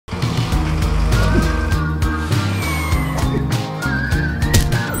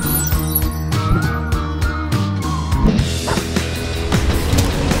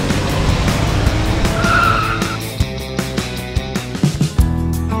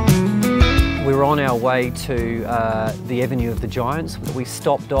were on our way to the Avenue of the Giants. We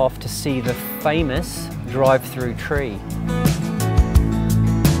stopped off to see the famous drive-through tree.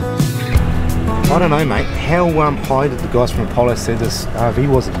 I don't know, mate. How high did the guys from Apollo say this RV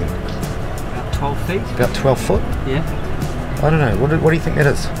was again? About 12 feet. About 12 foot? Yeah. I don't know. What do you think that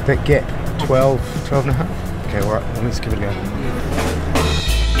is? That gap? 12, 12 and a half? Okay, all right. Well, let's give it a go.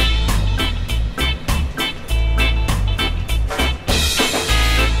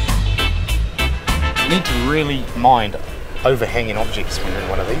 You need to really mind overhanging objects when you're in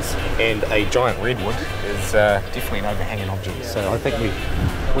one of these, and a giant redwood is definitely an overhanging object, so I think we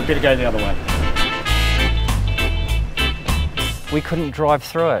better go the other way. We couldn't drive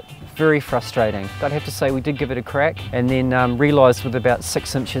through it. Very frustrating. I'd have to say we did give it a crack, and then realised with about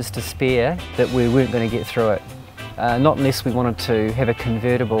 6 inches to spare that we weren't going to get through it. Not unless we wanted to have a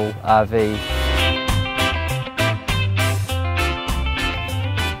convertible RV.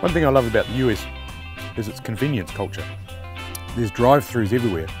 One thing I love about the US is its convenience culture. There's drive-throughs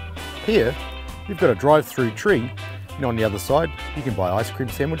everywhere. Here, you've got a drive-through tree, and on the other side, you can buy ice cream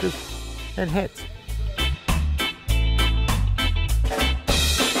sandwiches and hats.